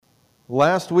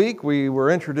Last week we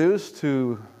were introduced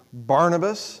to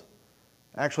Barnabas,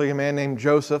 actually a man named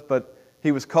Joseph, but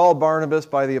he was called Barnabas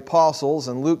by the apostles,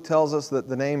 and Luke tells us that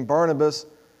the name Barnabas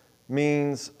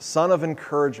means son of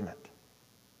encouragement,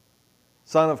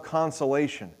 son of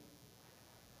consolation.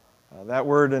 That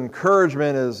word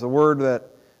encouragement is a word that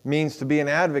means to be an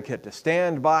advocate, to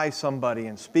stand by somebody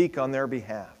and speak on their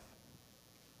behalf.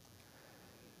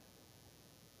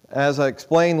 As I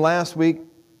explained last week,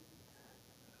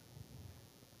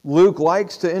 Luke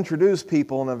likes to introduce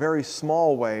people in a very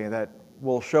small way that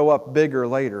will show up bigger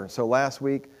later. So last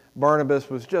week,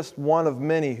 Barnabas was just one of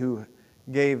many who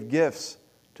gave gifts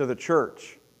to the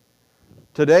church.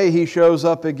 Today he shows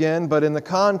up again, but in the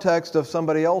context of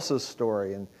somebody else's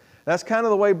story. And that's kind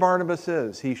of the way Barnabas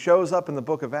is. He shows up in the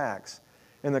book of Acts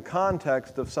in the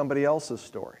context of somebody else's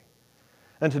story.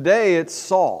 And today it's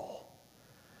Saul.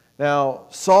 Now,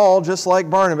 Saul, just like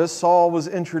Barnabas, Saul was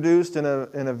introduced in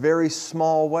a very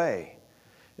small way.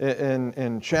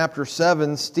 In chapter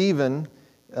 7, Stephen,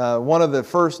 one of the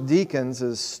first deacons,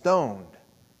 is stoned.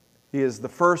 He is the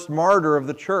first martyr of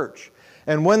the church.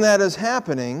 And when that is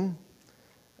happening,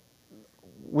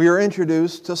 we are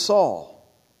introduced to Saul.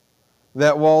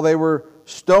 That while they were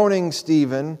stoning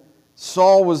Stephen,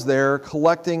 Saul was there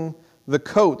collecting the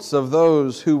coats of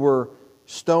those who were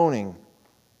stoning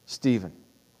Stephen.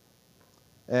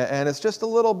 And it's just a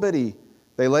little bitty.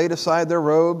 They laid aside their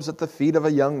robes at the feet of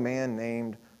a young man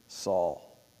named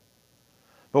Saul.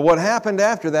 But what happened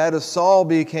after that is Saul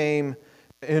became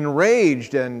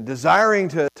enraged and desiring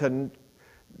to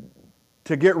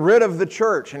get rid of the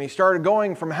church. And he started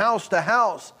going from house to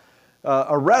house,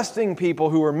 arresting people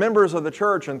who were members of the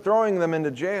church and throwing them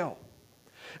into jail.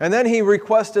 And then he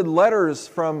requested letters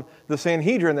from the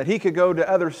Sanhedrin that he could go to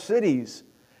other cities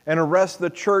and arrest the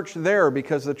church there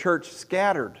because the church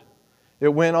scattered. It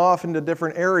went off into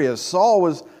different areas. Saul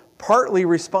was partly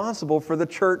responsible for the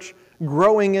church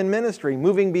growing in ministry,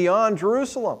 moving beyond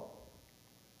Jerusalem.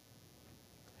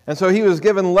 And so he was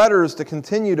given letters to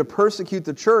continue to persecute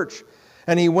the church,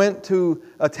 and he went to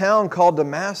a town called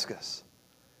Damascus.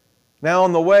 Now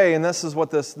on the way, and this is what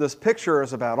this picture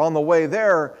is about, on the way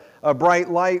there, a bright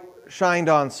light shined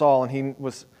on Saul, and he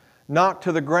was knocked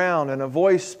to the ground, and a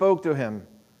voice spoke to him,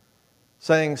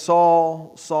 saying,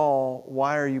 "Saul, Saul,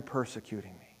 why are you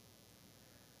persecuting me?"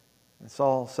 And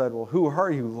Saul said, "Well, who are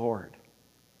you, Lord?"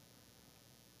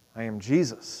 "I am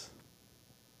Jesus."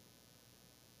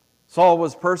 Saul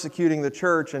was persecuting the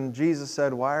church, and Jesus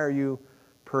said, "Why are you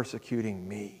persecuting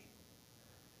me?"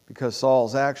 Because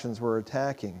Saul's actions were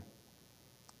attacking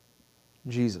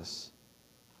Jesus.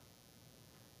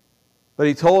 But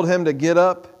he told him to get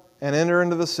up and enter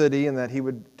into the city, and that he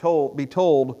would be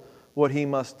told what he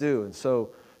must do. And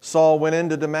so Saul went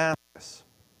into Damascus,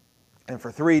 and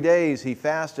for 3 days he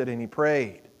fasted and he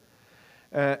prayed.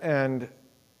 And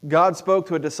God spoke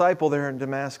to a disciple there in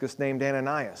Damascus named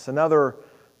Ananias, another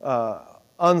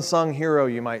unsung hero,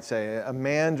 you might say, a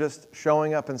man just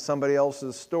showing up in somebody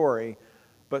else's story,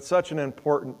 but such an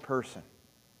important person.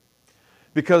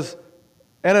 Because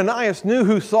Ananias knew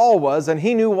who Saul was, and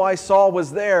he knew why Saul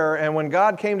was there. And when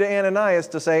God came to Ananias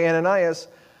to say, "Ananias,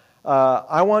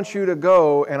 I want you to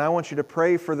go and I want you to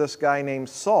pray for this guy named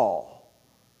Saul.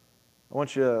 I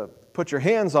want you to put your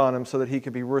hands on him so that he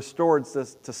could be restored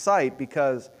to sight,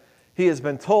 because he has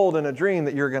been told in a dream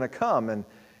that you're going to come." And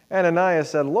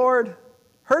Ananias said, "Lord,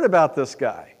 heard about this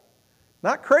guy.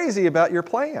 Not crazy about your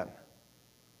plan."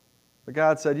 But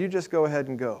God said, "You just go ahead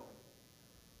and go,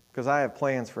 because I have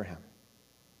plans for him.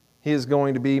 He is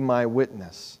going to be my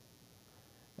witness."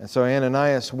 And so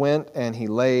Ananias went and he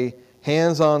lay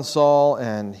hands on Saul,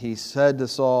 and he said to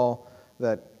Saul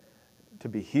that to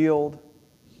be healed,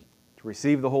 to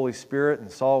receive the Holy Spirit, and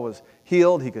Saul was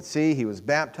healed. He could see, he was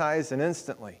baptized, and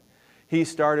instantly he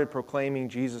started proclaiming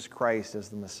Jesus Christ as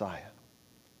the Messiah.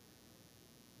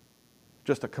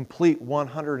 Just a complete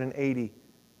 180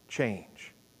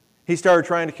 change. He started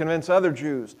trying to convince other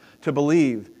Jews to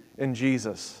believe in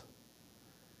Jesus.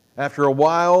 After a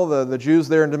while, the Jews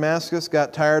there in Damascus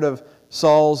got tired of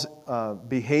Saul's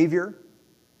behavior,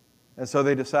 and so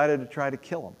they decided to try to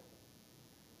kill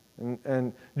him.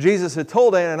 And Jesus had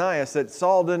told Ananias that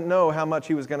Saul didn't know how much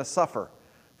he was going to suffer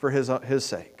for his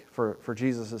sake, for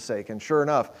Jesus' sake. And sure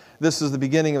enough, this is the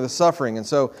beginning of the suffering. And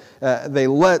so they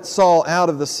let Saul out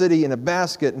of the city in a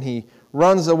basket, and he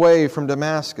runs away from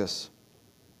Damascus.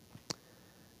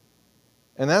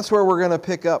 And that's where we're going to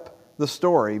pick up the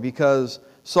story, because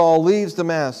Saul leaves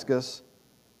Damascus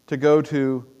to go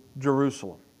to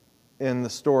Jerusalem in the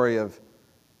story of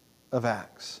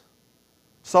Acts.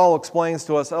 Saul explains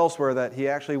to us elsewhere that he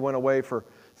actually went away for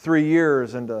 3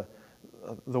 years into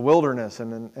the wilderness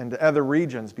and to other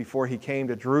regions before he came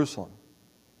to Jerusalem.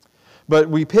 But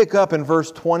we pick up in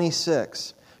verse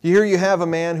 26. Here you have a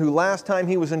man who last time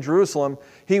he was in Jerusalem,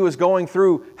 he was going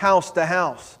through house to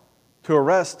house to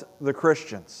arrest the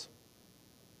Christians.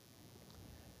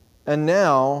 And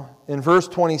now, in verse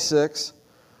 26,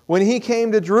 when he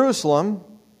came to Jerusalem,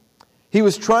 he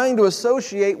was trying to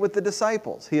associate with the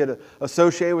disciples. He had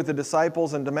associated with the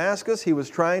disciples in Damascus. He was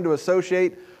trying to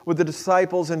associate with the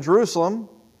disciples in Jerusalem.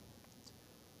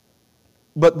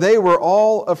 But they were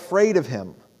all afraid of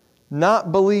him,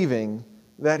 not believing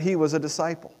that he was a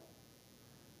disciple.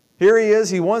 Here he is.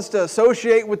 He wants to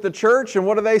associate with the church. And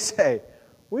what do they say?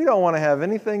 We don't want to have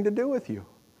anything to do with you.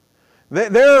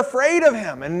 They're afraid of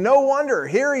him. And no wonder.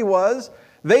 Here he was.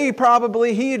 He had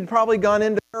probably gone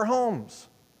into their homes.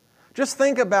 Just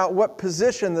think about what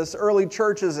position this early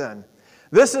church is in.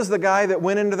 This is the guy that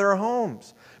went into their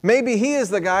homes. Maybe he is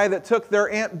the guy that took their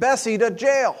Aunt Bessie to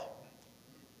jail.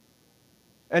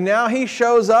 And now he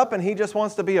shows up and he just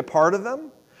wants to be a part of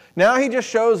them? Now he just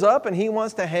shows up and he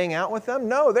wants to hang out with them?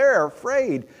 No, they're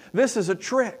afraid. This is a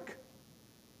trick.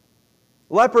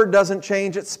 Leopard doesn't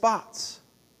change its spots.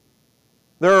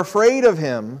 They're afraid of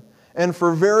him, and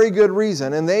for very good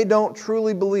reason, and they don't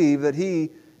truly believe that he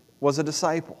was a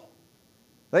disciple.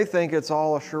 They think it's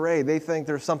all a charade. They think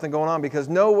there's something going on, because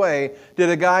no way did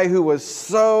a guy who was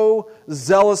so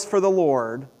zealous for the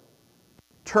Lord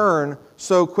turn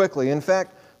so quickly. In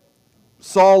fact,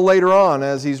 Saul later on,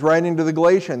 as he's writing to the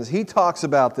Galatians, he talks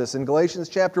about this in Galatians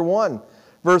chapter 1,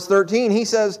 verse 13. He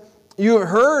says, "You have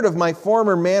heard of my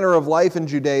former manner of life in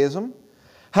Judaism,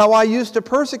 how I used to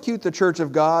persecute the church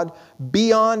of God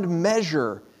beyond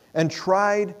measure and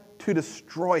tried to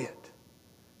destroy it."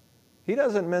 He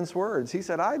doesn't mince words. He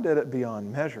said, I did it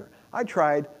beyond measure. I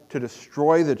tried to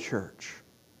destroy the church.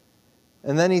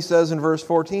 And then he says in verse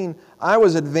 14, "I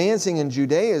was advancing in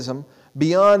Judaism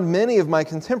beyond many of my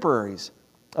contemporaries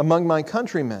among my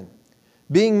countrymen,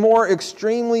 being more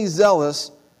extremely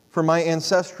zealous for my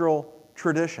ancestral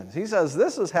traditions." He says,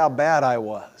 this is how bad I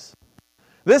was.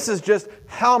 This is just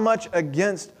how much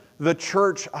against the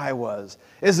church I was.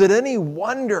 Is it any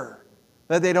wonder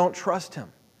that they don't trust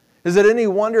him? Is it any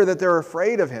wonder that they're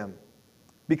afraid of him?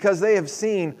 Because they have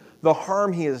seen the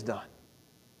harm he has done.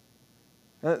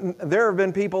 There have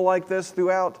been people like this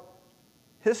throughout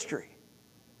history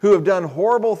who have done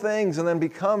horrible things and then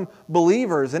become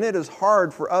believers, and it is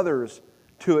hard for others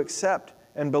to accept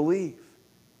and believe.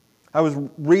 I was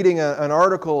reading an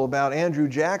article about Andrew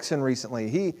Jackson recently.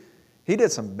 He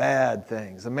did some bad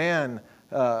things. The man,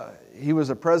 he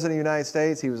was a president of the United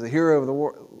States. He was the hero of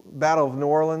the Battle of New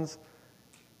Orleans.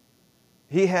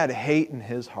 He had hate in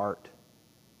his heart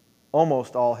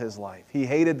almost all his life. He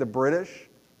hated the British.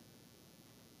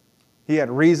 He had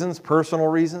reasons, personal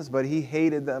reasons, but he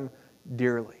hated them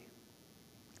dearly.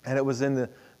 And it was in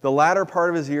the latter part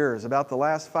of his years, about the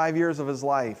last 5 years of his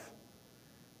life,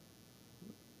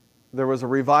 there was a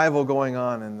revival going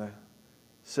on in the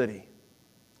city.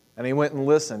 And he went and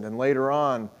listened. And later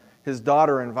on, his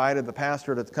daughter invited the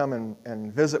pastor to come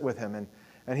and visit with him.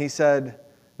 And he said,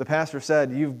 the pastor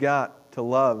said, "You've got to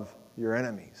love your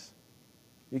enemies.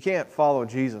 You can't follow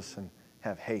Jesus and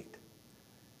have hate."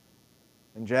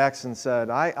 And Jackson said,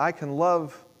 I can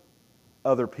love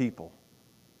other people.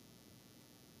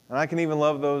 And I can even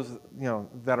love those,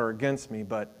 that are against me,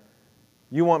 but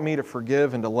you want me to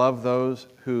forgive and to love those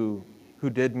who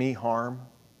did me harm?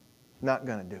 Not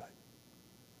going to do it.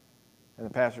 And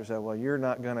the pastor said, "Well, you're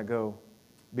not going to go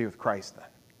be with Christ then."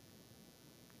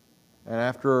 And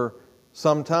after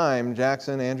some time,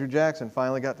 Andrew Jackson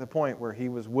finally got to the point where he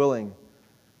was willing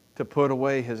to put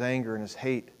away his anger and his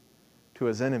hate to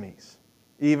his enemies,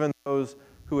 even those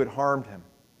who had harmed him.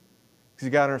 Because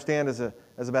you got to understand,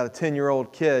 as about a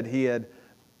 10-year-old kid, he had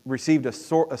received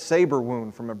a saber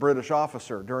wound from a British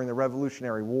officer during the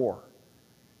Revolutionary War.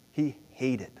 He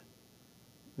hated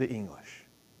the English.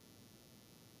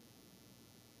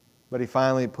 But he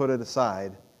finally put it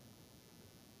aside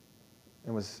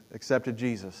and accepted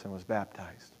Jesus and was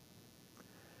baptized.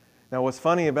 Now, what's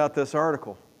funny about this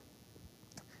article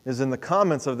is in the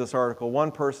comments of this article,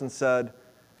 one person said,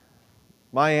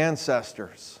 "My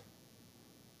ancestors,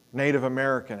 Native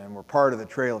American, and were part of the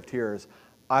Trail of Tears.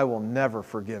 I will never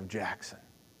forgive Jackson."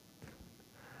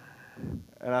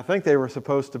 And I think they were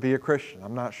supposed to be a Christian.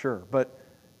 I'm not sure. But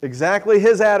exactly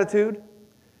his attitude,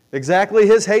 exactly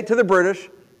his hate to the British,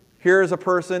 here is a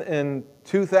person in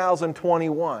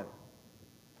 2021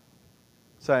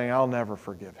 saying, "I'll never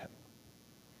forgive him."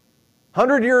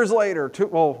 100 years later,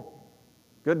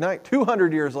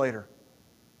 200 years later,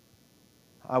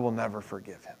 "I will never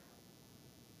forgive him."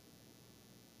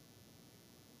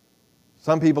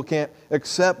 Some people can't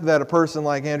accept that a person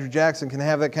like Andrew Jackson can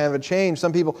have that kind of a change.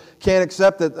 Some people can't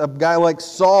accept that a guy like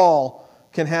Saul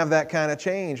can have that kind of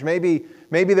change. Maybe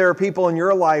there are people in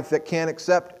your life that can't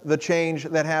accept the change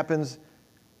that happens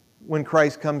when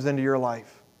Christ comes into your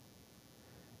life.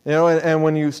 You know, and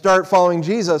when you start following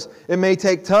Jesus, it may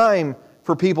take time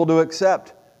for people to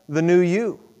accept the new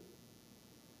you.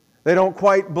 They don't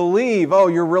quite believe, oh,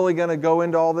 you're really going to go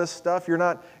into all this stuff? You're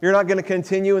not going to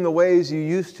continue in the ways you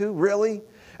used to? Really?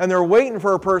 And they're waiting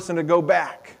for a person to go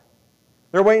back.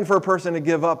 They're waiting for a person to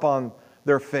give up on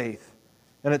their faith.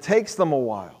 And it takes them a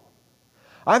while.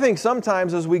 I think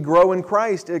sometimes as we grow in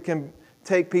Christ, it can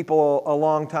take people a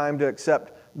long time to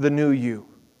accept the new you.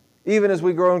 Even as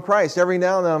we grow in Christ, every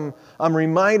now and then I'm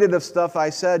reminded of stuff I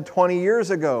said 20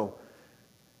 years ago,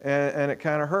 and it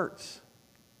kind of hurts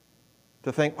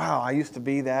to think, wow, I used to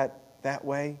be that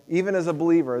way. Even as a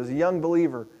believer, as a young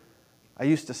believer, I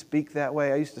used to speak that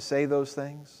way. I used to say those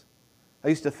things. I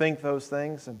used to think those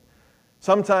things. And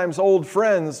sometimes old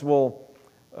friends will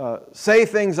say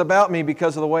things about me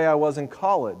because of the way I was in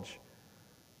college.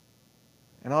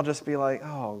 And I'll just be like,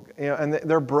 oh, you know, and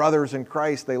they're brothers in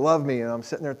Christ. They love me. And I'm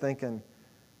sitting there thinking,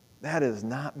 that is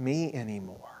not me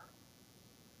anymore.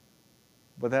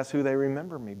 But that's who they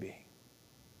remember me being.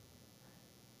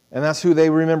 And that's who they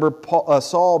remember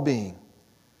Saul being.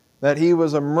 That he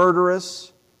was a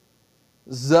murderous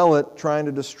zealot trying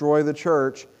to destroy the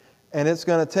church. And it's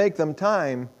going to take them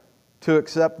time to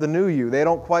accept the new you. They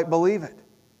don't quite believe it.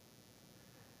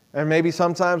 And maybe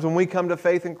sometimes when we come to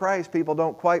faith in Christ, people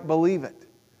don't quite believe it.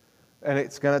 And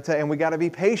it's going to take, and we got to be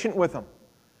patient with them.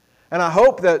 And I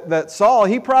hope that Saul,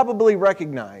 he probably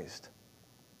recognized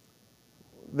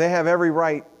they have every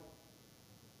right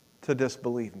to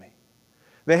disbelieve me.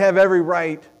 They have every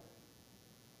right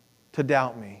to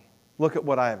doubt me. Look at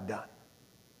what I have done.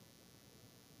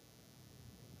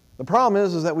 The problem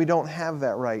is that we don't have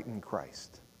that right in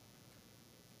Christ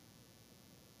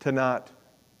to not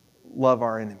love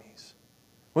our enemies.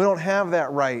 We don't have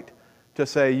that right to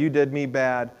say, you did me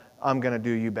bad, I'm going to do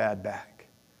you bad back.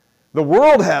 The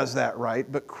world has that right,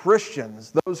 but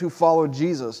Christians, those who follow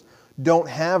Jesus, don't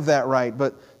have that right.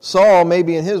 But Saul,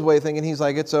 maybe in his way of thinking, he's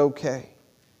like, it's okay.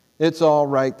 It's all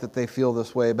right that they feel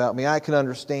this way about me. I can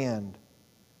understand.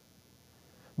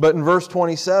 But in verse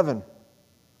 27,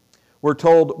 we're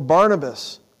told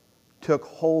Barnabas took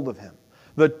hold of him.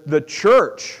 The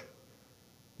church,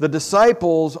 the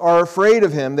disciples are afraid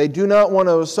of him. They do not want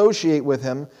to associate with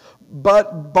him.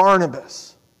 But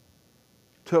Barnabas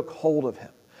took hold of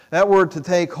him. That word to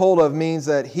take hold of means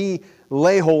that he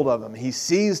lay hold of him. He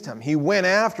seized him. He went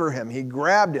after him. He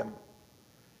grabbed him.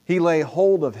 He lay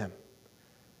hold of him.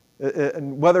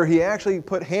 And whether he actually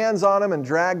put hands on him and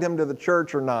dragged him to the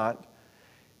church or not,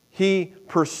 he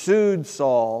pursued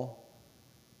Saul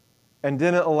and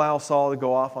didn't allow Saul to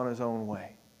go off on his own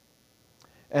way.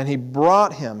 And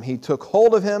he took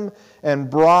hold of him and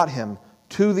brought him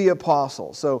to the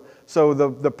apostles. So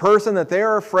the person that they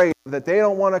are afraid of, that they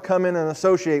don't want to come in and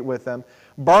associate with them,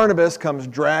 Barnabas comes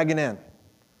dragging in.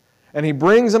 And he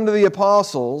brings them to the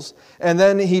apostles, and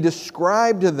then he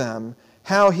described to them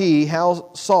how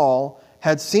Saul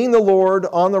had seen the Lord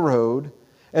on the road,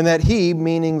 and that he,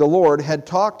 meaning the Lord, had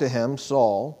talked to him,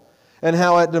 Saul, and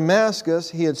how at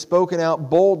Damascus he had spoken out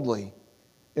boldly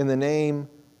in the name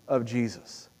of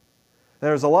Jesus.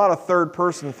 There's a lot of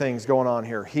third-person things going on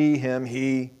here. He, him,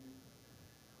 he.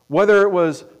 Whether it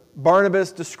was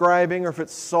Barnabas describing or if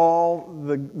it's Saul,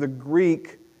 the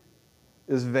Greek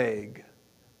is vague.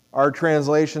 Our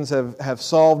translations have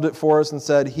solved it for us and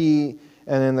said he,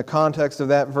 and in the context of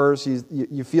that verse,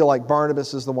 you feel like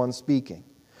Barnabas is the one speaking.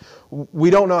 We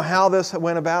don't know how this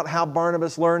went about, how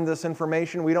Barnabas learned this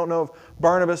information. We don't know if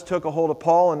Barnabas took a hold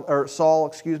of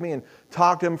Saul, and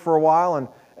talked to him for a while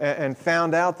and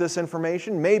found out this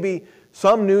information. Maybe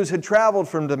some news had traveled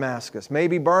from Damascus.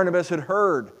 Maybe Barnabas had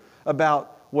heard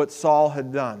about what Saul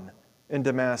had done in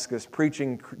Damascus,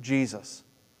 preaching Jesus,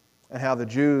 and how the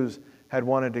Jews had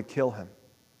wanted to kill him.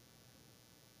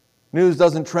 News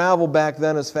doesn't travel back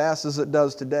then as fast as it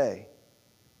does today.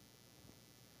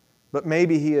 But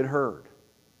maybe he had heard.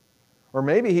 Or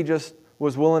maybe he just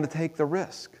was willing to take the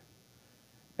risk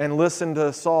and listen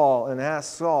to Saul and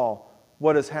ask Saul,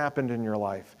 what has happened in your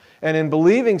life? And in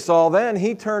believing Saul, then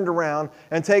he turned around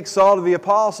and takes Saul to the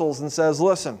apostles and says,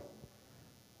 listen,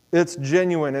 it's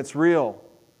genuine, it's real.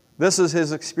 This is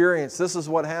his experience. This is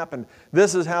what happened.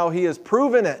 This is how he has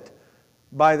proven it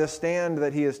by the stand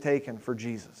that he has taken for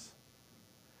Jesus.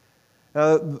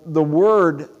 Now, the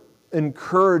word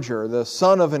encourager, the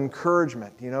son of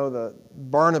encouragement, the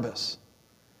Barnabas,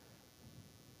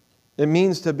 it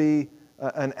means to be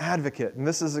an advocate. And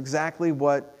this is exactly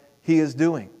what he is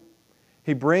doing.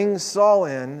 He brings Saul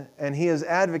in, and he is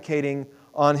advocating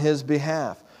on his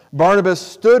behalf. Barnabas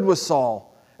stood with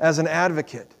Saul as an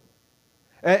advocate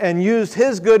and used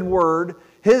his good word,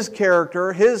 his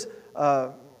character,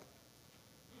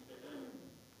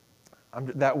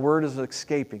 that word is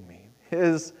escaping me,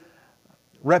 his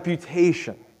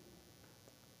reputation.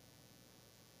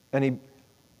 And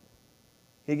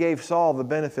he gave Saul the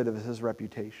benefit of his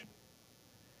reputation.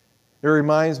 It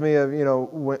reminds me of,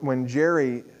 when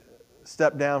Jerry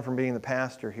stepped down from being the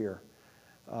pastor here.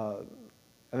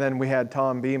 And then we had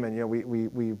Tom Beeman.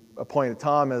 We appointed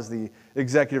Tom as the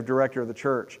executive director of the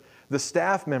church. The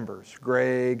staff members,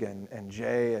 Greg and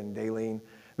Jay and Daleen,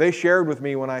 they shared with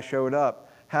me when I showed up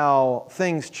how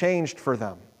things changed for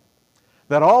them.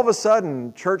 That all of a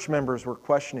sudden, church members were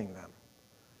questioning them,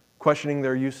 questioning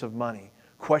their use of money,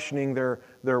 questioning their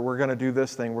we're going to do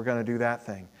this thing, we're going to do that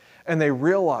thing. And they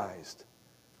realized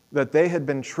that they had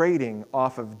been trading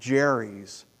off of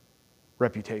Jerry's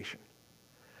reputation.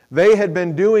 They had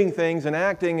been doing things and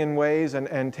acting in ways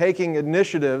and taking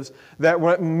initiatives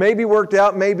that maybe worked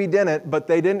out, maybe didn't, but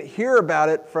they didn't hear about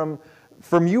it from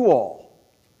you all.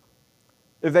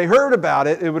 If they heard about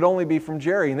it, it would only be from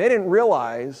Jerry. And they didn't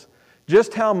realize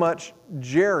just how much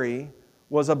Jerry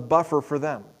was a buffer for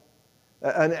them.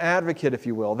 An advocate, if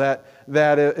you will. That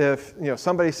if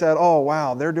somebody said, oh,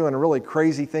 wow, they're doing a really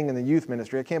crazy thing in the youth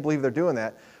ministry. I can't believe they're doing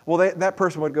that. Well, that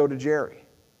person would go to Jerry.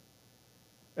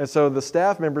 And so the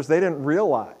staff members, they didn't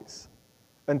realize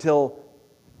until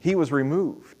he was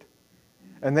removed.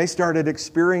 And they started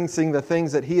experiencing the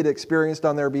things that he had experienced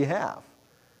on their behalf.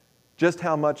 Just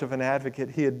how much of an advocate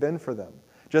he had been for them.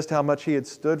 Just how much he had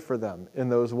stood for them in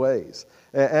those ways.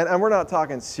 And we're not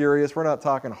talking serious. We're not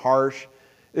talking harsh.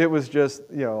 It was just,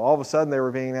 all of a sudden they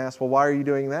were being asked, well, why are you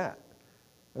doing that?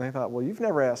 And they thought, well, you've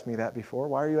never asked me that before.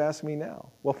 Why are you asking me now?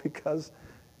 Well, because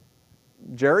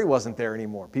Jerry wasn't there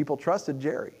anymore. People trusted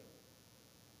Jerry.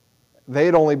 They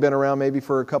had only been around maybe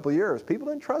for a couple of years. People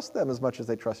didn't trust them as much as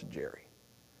they trusted Jerry.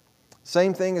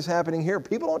 Same thing is happening here.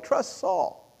 People don't trust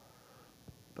Saul,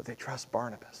 but they trust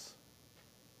Barnabas.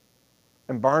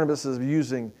 And Barnabas is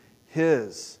using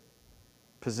his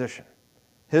position,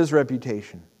 his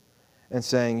reputation, and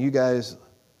saying, you guys,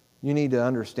 you need to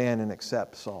understand and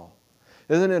accept Saul.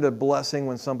 Isn't it a blessing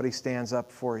when somebody stands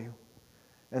up for you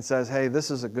and says, hey,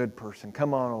 this is a good person.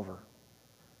 Come on over.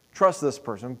 Trust this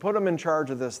person. Put them in charge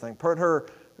of this thing.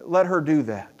 Let her do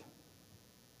that.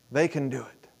 They can do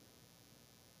it.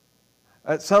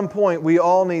 At some point, we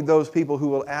all need those people who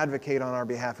will advocate on our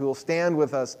behalf, who will stand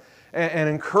with us and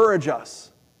encourage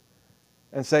us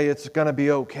and say it's going to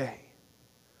be okay.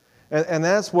 And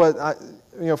that's what,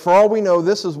 for all we know,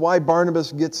 this is why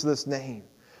Barnabas gets this name,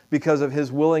 because of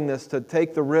his willingness to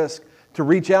take the risk to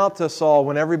reach out to Saul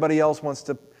when everybody else wants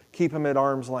to keep him at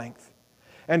arm's length,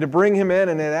 and to bring him in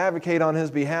and advocate on his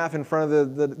behalf in front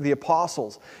of the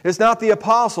apostles. It's not the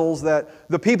apostles, that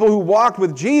the people who walked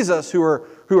with Jesus who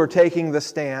are taking the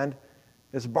stand.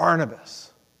 It's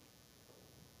Barnabas.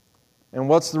 And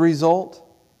what's the result?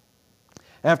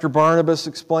 After Barnabas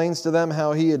explains to them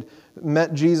how he had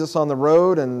met Jesus on the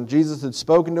road and Jesus had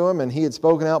spoken to him and he had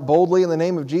spoken out boldly in the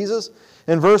name of Jesus,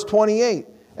 in verse 28,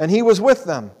 and he was with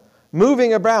them,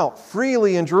 moving about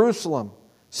freely in Jerusalem,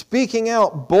 speaking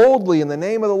out boldly in the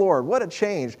name of the Lord. What a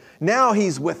change. Now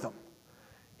he's with them.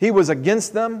 He was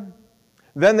against them.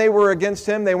 Then they were against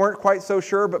him. They weren't quite so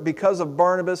sure, but because of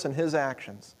Barnabas and his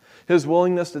actions, his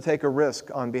willingness to take a risk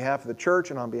on behalf of the church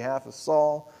and on behalf of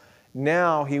Saul,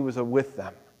 now he was with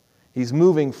them. He's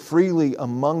moving freely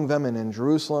among them and in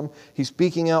Jerusalem. He's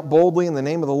speaking out boldly in the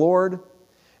name of the Lord.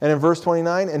 And in verse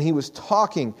 29, and he was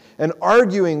talking and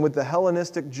arguing with the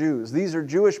Hellenistic Jews. These are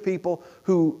Jewish people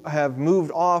who have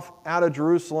moved off out of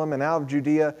Jerusalem and out of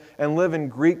Judea and live in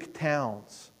Greek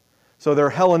towns. So they're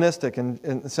Hellenistic, in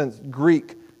a sense,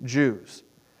 Greek Jews.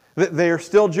 They are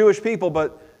still Jewish people,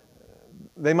 but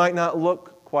they might not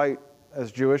look quite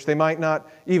as Jewish. They might not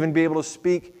even be able to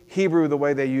speak Hebrew the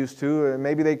way they used to.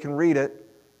 Maybe they can read it.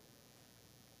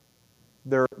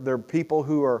 They're people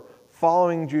who are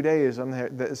following Judaism.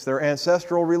 It's their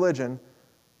ancestral religion,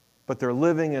 but they're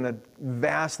living in a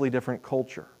vastly different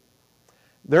culture.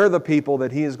 They're the people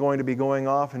that he is going to be going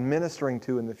off and ministering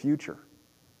to in the future.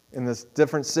 In the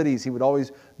different cities, he would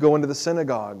always go into the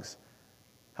synagogues.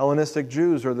 Hellenistic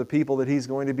Jews are the people that he's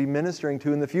going to be ministering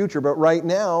to in the future. But right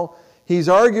now, he's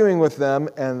arguing with them,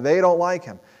 and they don't like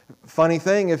him. Funny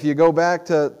thing, if you go back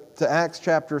to Acts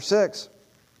chapter 6,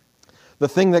 the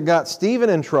thing that got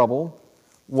Stephen in trouble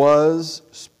was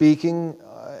speaking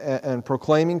and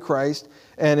proclaiming Christ.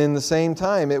 And in the same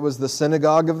time, it was the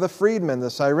synagogue of the freedmen, the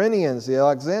Cyrenians, the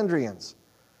Alexandrians.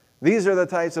 These are the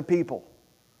types of people.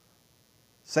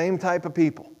 Same type of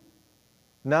people.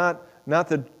 Not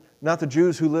the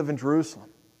Jews who live in Jerusalem,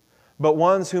 but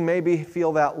ones who maybe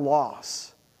feel that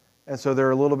loss. And so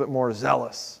they're a little bit more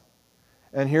zealous.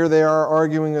 And here they are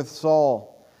arguing with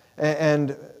Saul.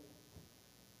 And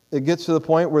it gets to the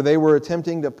point where they were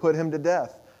attempting to put him to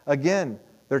death. Again,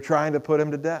 they're trying to put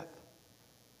him to death.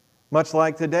 Much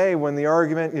like today, when the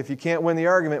argument, if you can't win the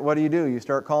argument, what do? You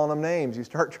start calling them names. You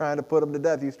start trying to put them to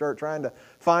death. You start trying to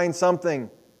find something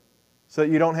so that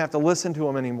you don't have to listen to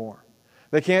him anymore.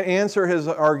 They can't answer his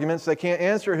arguments. They can't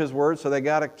answer his words, so they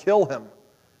got to kill him.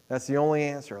 That's the only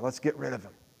answer. Let's get rid of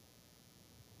him.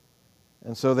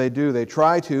 And so they do. They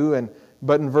try to,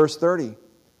 but in verse 30,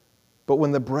 but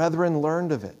when the brethren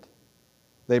learned of it,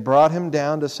 they brought him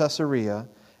down to Caesarea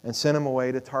and sent him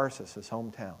away to Tarsus, his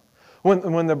hometown.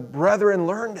 When the brethren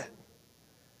learned it,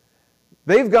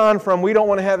 they've gone from we don't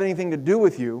want to have anything to do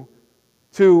with you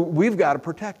to we've got to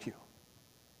protect you.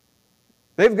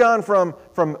 They've gone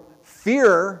from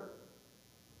fear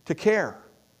to care.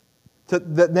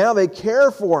 That now they care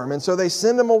for him, and so they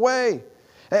send him away.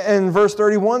 And verse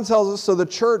 31 tells us, so the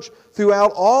church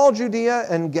throughout all Judea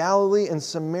and Galilee and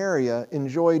Samaria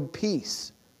enjoyed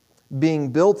peace, being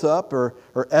built up or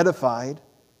edified,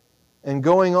 and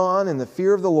going on in the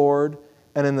fear of the Lord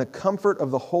and in the comfort of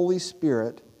the Holy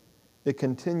Spirit, it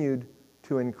continued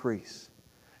to increase.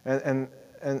 And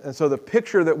so the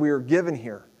picture that we are given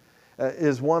here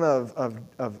is one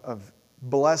of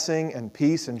blessing and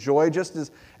peace and joy,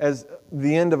 just as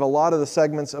the end of a lot of the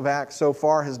segments of Acts so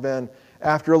far has been.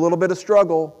 After a little bit of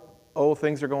struggle,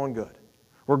 things are going good.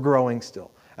 We're growing still.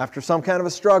 After some kind of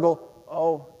a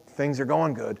struggle, things are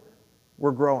going good.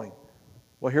 We're growing.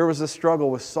 Well, here was this struggle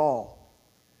with Saul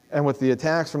and with the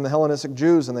attacks from the Hellenistic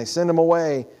Jews, and they send him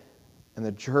away, and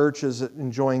the church is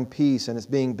enjoying peace, and it's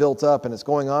being built up, and it's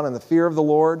going on in the fear of the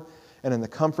Lord and in the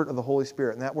comfort of the Holy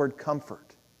Spirit. And that word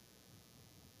comfort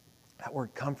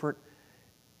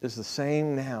is the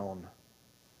same noun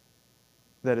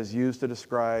that is used to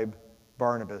describe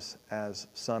Barnabas as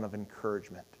son of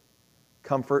encouragement.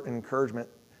 Comfort and encouragement,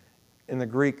 in the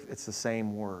Greek, it's the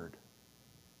same word.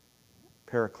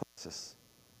 Paraklesis.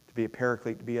 To be a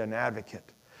paraclete, to be an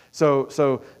advocate.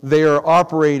 So they are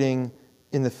operating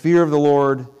in the fear of the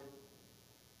Lord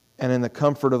and in the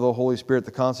comfort of the Holy Spirit,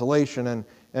 the consolation.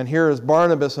 And here is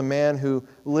Barnabas, a man who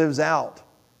lives out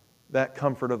that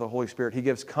comfort of the Holy Spirit. He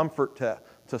gives comfort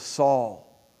to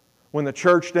Saul. When the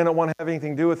church didn't want to have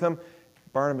anything to do with him,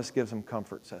 Barnabas gives him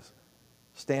comfort, says,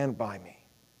 stand by me.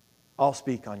 I'll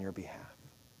speak on your behalf.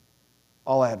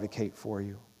 I'll advocate for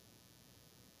you.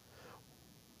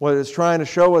 What it's trying to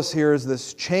show us here is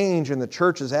this change in the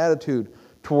church's attitude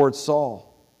towards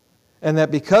Saul. And that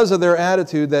because of their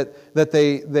attitude that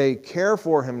they care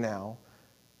for him now,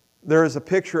 there is a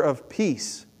picture of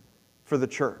peace for the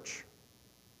church.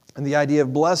 And the idea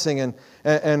of blessing.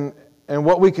 And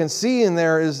what we can see in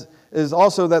there is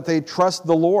also that they trust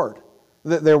the Lord.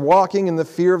 That they're walking in the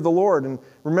fear of the Lord. And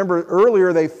remember,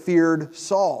 earlier they feared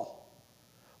Saul.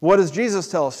 What does Jesus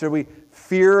tell us? Should we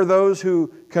fear those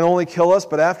who can only kill us,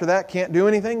 but after that can't do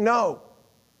anything? No.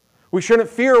 We shouldn't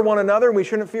fear one another. We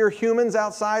shouldn't fear humans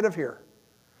outside of here.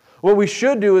 What we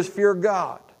should do is fear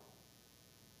God.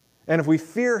 And if we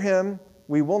fear Him,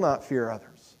 we will not fear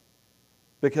others,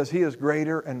 because He is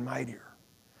greater and mightier.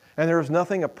 And there is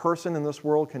nothing a person in this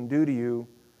world can do to you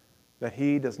that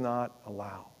He does not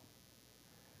allow.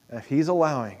 And if He's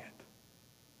allowing it,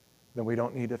 then we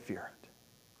don't need to fear it.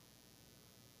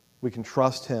 We can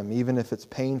trust Him, even if it's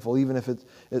painful, even if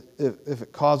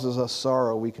it causes us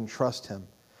sorrow, we can trust Him.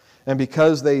 And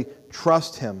because they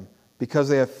trust Him, because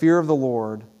they have fear of the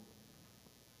Lord,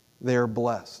 they are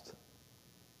blessed.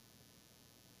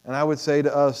 And I would say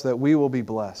to us that we will be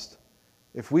blessed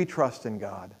if we trust in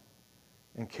God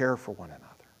and care for one another.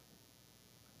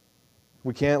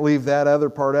 We can't leave that other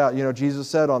part out. You know, Jesus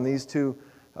said on these two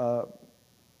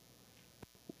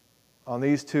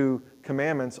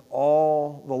commandments,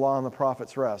 all the law and the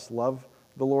prophets rest. Love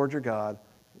the Lord your God.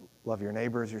 Love your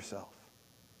neighbor as yourself.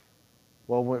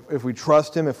 Well, if we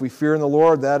trust Him, if we fear in the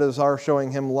Lord, that is our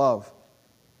showing Him love.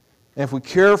 And if we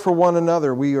care for one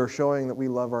another, we are showing that we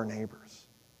love our neighbors.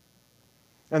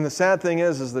 And the sad thing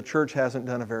is the church hasn't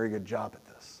done a very good job at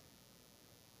this.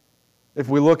 If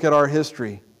we look at our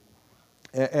history,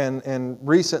 and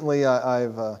recently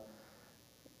I've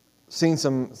seen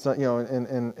some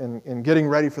in getting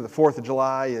ready for the 4th of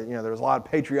July, there's a lot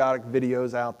of patriotic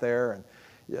videos out there,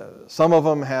 and some of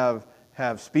them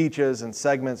have speeches and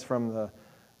segments from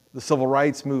the civil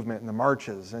rights movement and the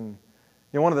marches. And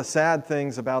one of the sad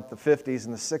things about the 50s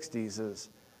and the 60s is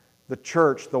the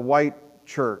church, the white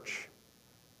church,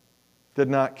 did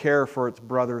not care for its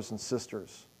brothers and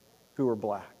sisters who were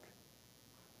black.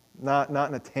 Not in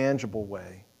a tangible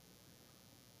way.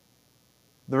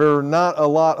 There are not a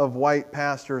lot of white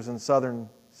pastors in southern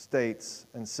states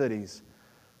and cities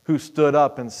who stood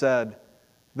up and said,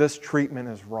 this treatment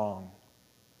is wrong,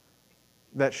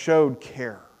 that showed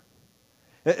care.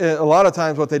 A lot of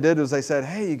times what they did was they said,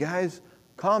 hey, you guys,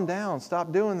 calm down,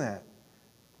 stop doing that.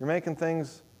 You're making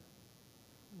things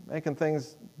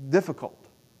difficult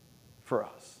for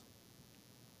us.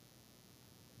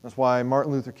 That's why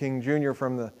Martin Luther King Jr.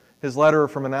 from his letter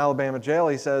from an Alabama jail,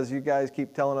 he says, you guys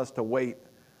keep telling us to wait.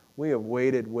 We have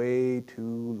waited way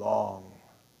too long.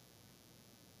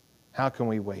 How can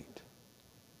we wait?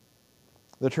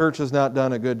 The church has not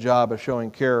done a good job of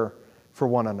showing care for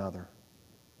one another.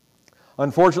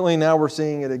 Unfortunately, now we're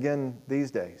seeing it again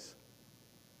these days.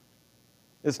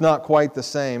 It's not quite the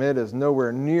same. It is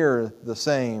nowhere near the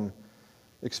same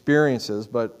experiences,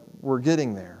 but we're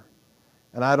getting there.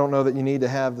 And I don't know that you need to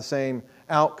have the same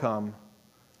outcome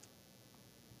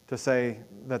to say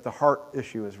that the heart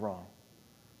issue is wrong.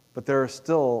 But there is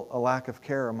still a lack of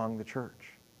care among the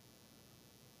church.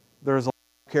 There's a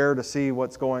lack of care to see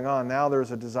what's going on. Now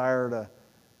there's a desire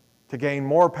to gain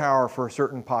more power for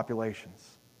certain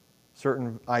populations,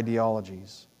 certain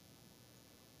ideologies.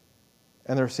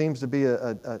 And there seems to be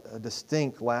a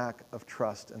distinct lack of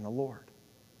trust in the Lord.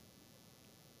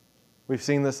 We've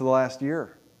seen this in the last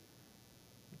year.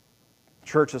 The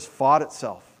church has fought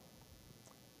itself.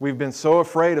 We've been so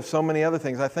afraid of so many other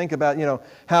things. I think about,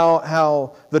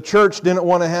 how the church didn't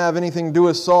want to have anything to do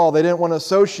with Saul. They didn't want to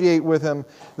associate with him.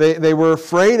 They were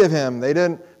afraid of him. They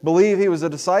didn't believe he was a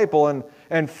disciple.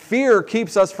 And fear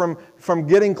keeps us from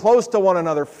getting close to one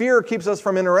another. Fear keeps us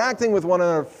from interacting with one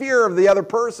another. Fear of the other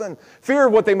person. Fear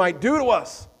of what they might do to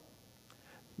us.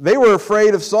 They were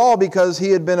afraid of Saul because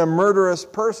he had been a murderous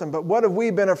person. But what have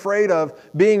we been afraid of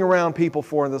being around people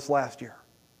for in this last year?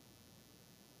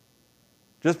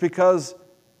 Just because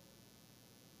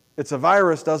it's a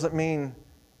virus doesn't mean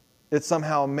it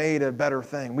somehow made a better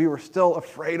thing. We were still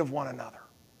afraid of one another.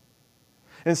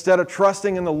 Instead of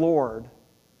trusting in the Lord,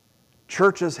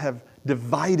 churches have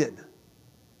divided.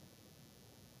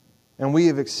 And we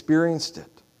have experienced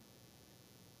it.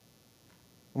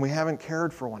 And we haven't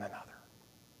cared for one another.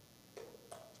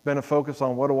 It's been a focus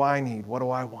on what do I need? What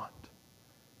do I want?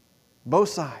 Both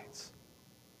sides.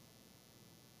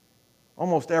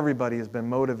 Almost everybody has been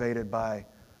motivated by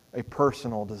a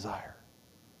personal desire.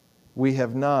 We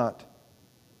have not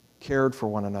cared for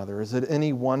one another. Is it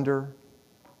any wonder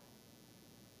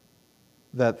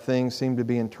that things seem to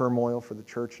be in turmoil for the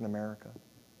church in America?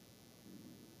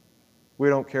 We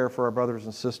don't care for our brothers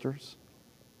and sisters.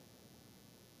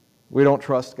 We don't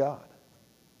trust God.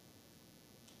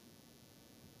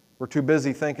 We're too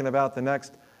busy thinking about the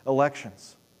next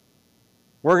elections.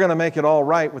 We're going to make it all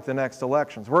right with the next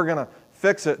elections. We're going to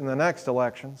fix it in the next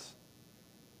elections.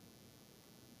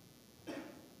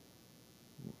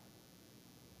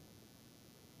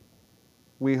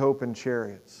 We hope in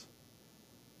chariots.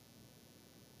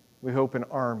 We hope in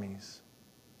armies.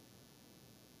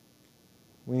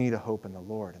 We need a hope in the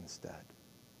Lord instead.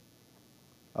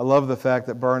 I love the fact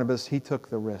that Barnabas, he took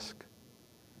the risk.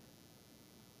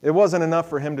 It wasn't enough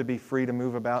for him to be free to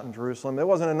move about in Jerusalem. It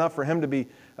wasn't enough for him to be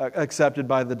accepted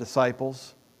by the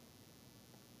disciples.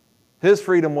 His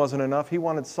freedom wasn't enough. He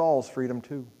wanted Saul's freedom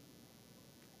too.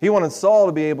 He wanted Saul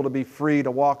to be able to be free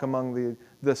to walk among the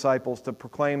disciples, to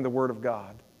proclaim the Word of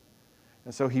God.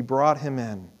 And so he brought him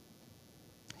in.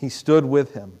 He stood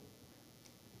with him,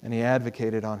 and he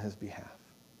advocated on his behalf.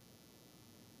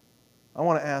 I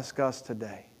want to ask us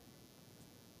today,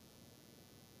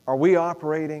 are we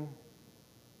operating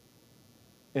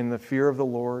in the fear of the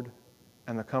Lord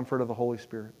and the comfort of the Holy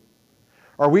Spirit?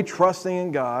 Are we trusting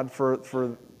in God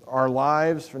for our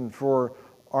lives and for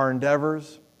our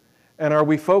endeavors? And are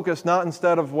we focused not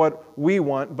instead of what we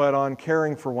want, but on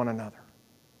caring for one another?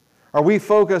 Are we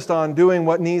focused on doing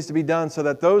what needs to be done so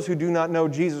that those who do not know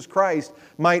Jesus Christ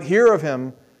might hear of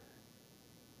Him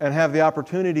and have the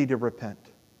opportunity to repent?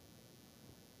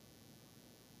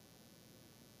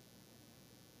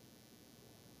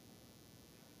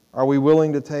 Are we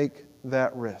willing to take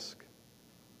that risk?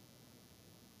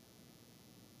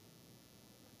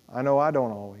 I know I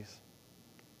don't always.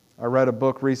 I read a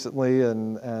book recently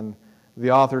and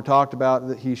the author talked about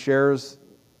that he shares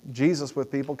Jesus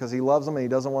with people because he loves them and he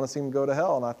doesn't want to see them go to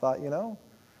hell. And I thought,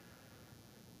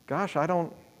 gosh, I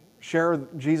don't share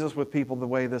Jesus with people the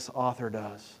way this author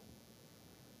does.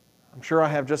 I'm sure I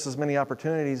have just as many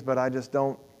opportunities, but I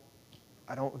don't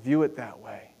view it that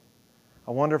way.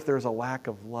 I wonder if there's a lack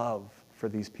of love for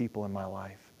these people in my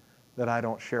life that I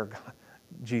don't share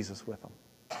Jesus with them.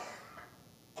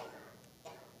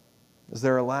 Is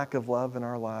there a lack of love in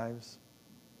our lives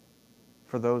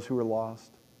for those who are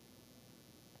lost?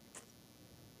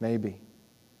 Maybe.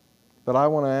 But I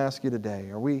want to ask you today,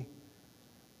 are we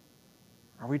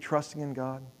trusting in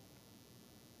God?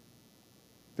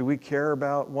 Do we care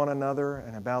about one another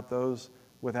and about those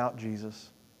without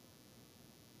Jesus?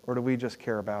 Or do we just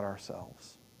care about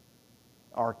ourselves,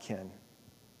 our kin,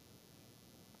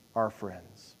 our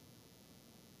friends?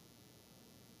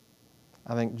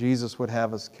 I think Jesus would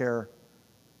have us care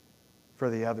for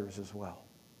the others as well.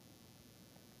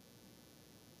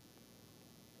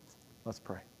 Let's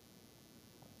pray.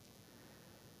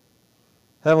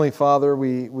 Heavenly Father,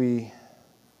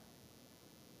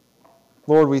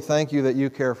 Lord, we thank you that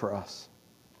you care for us.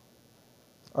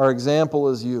 Our example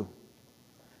is you.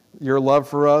 Your love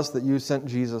for us, that you sent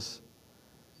Jesus.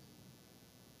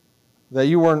 That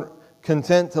you weren't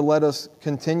content to let us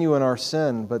continue in our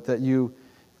sin, but that you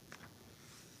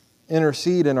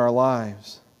intercede in our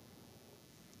lives.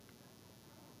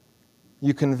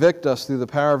 You convict us through the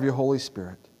power of your Holy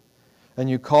Spirit. And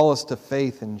you call us to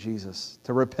faith in Jesus,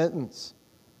 to repentance.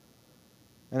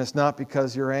 And it's not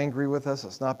because you're angry with us.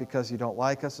 It's not because you don't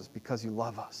like us. It's because you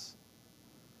love us.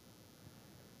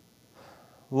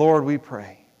 Lord, we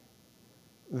pray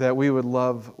that we would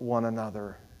love one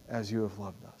another as you have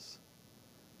loved us.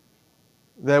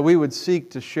 That we would seek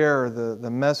to share the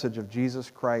message of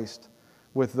Jesus Christ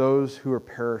with those who are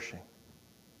perishing,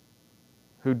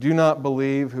 who do not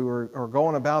believe, who are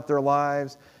going about their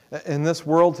lives. In this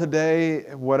world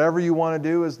today, whatever you want to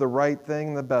do is the right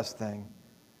thing, the best thing.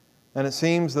 And it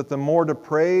seems that the more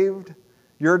depraved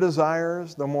your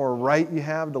desires, the more right you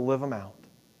have to live them out.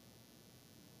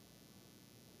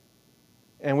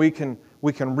 And we can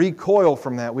recoil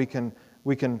from that. We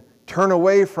can turn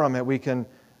away from it. We can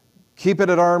keep it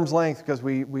at arm's length because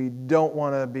we don't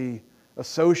want to be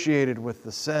associated with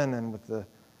the sin and with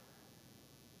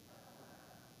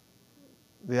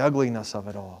the ugliness of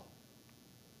it all.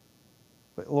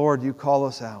 But Lord, you call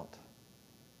us out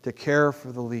to care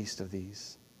for the least of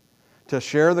these, to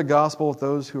share the gospel with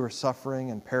those who are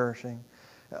suffering and perishing.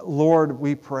 Lord,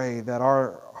 we pray that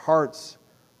our hearts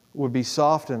would be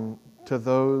softened to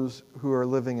those who are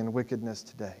living in wickedness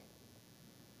today,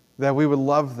 that we would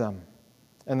love them,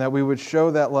 and that we would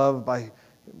show that love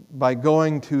by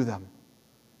going to them,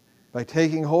 by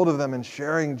taking hold of them and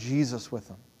sharing Jesus with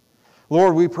them.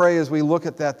 Lord, we pray as we look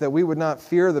at that we would not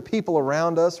fear the people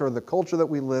around us or the culture that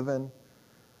we live in,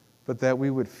 but that we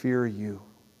would fear you,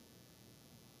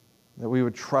 that we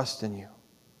would trust in you,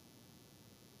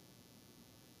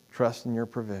 trust in your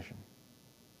provision.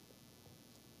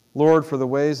 Lord, for the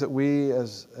ways that we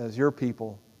as your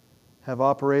people have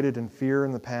operated in fear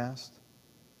in the past,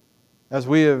 as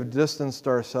we have distanced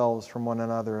ourselves from one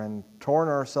another and torn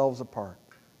ourselves apart,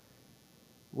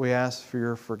 we ask for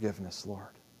your forgiveness, Lord.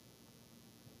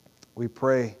 We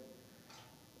pray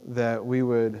that we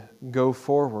would go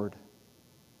forward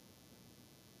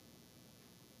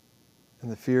in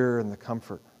the fear and the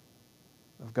comfort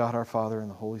of God our Father and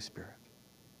the Holy Spirit,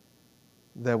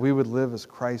 that we would live as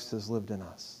Christ has lived in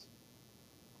us.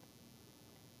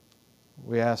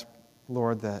 We ask,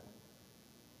 Lord, that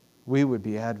we would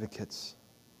be advocates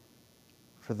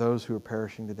for those who are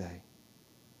perishing today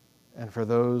and for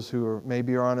those who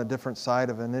maybe are on a different side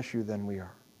of an issue than we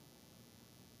are,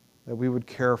 that we would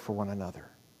care for one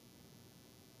another.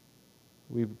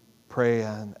 We pray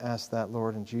and ask that,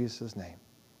 Lord, in Jesus' name.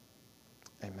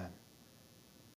 Amen.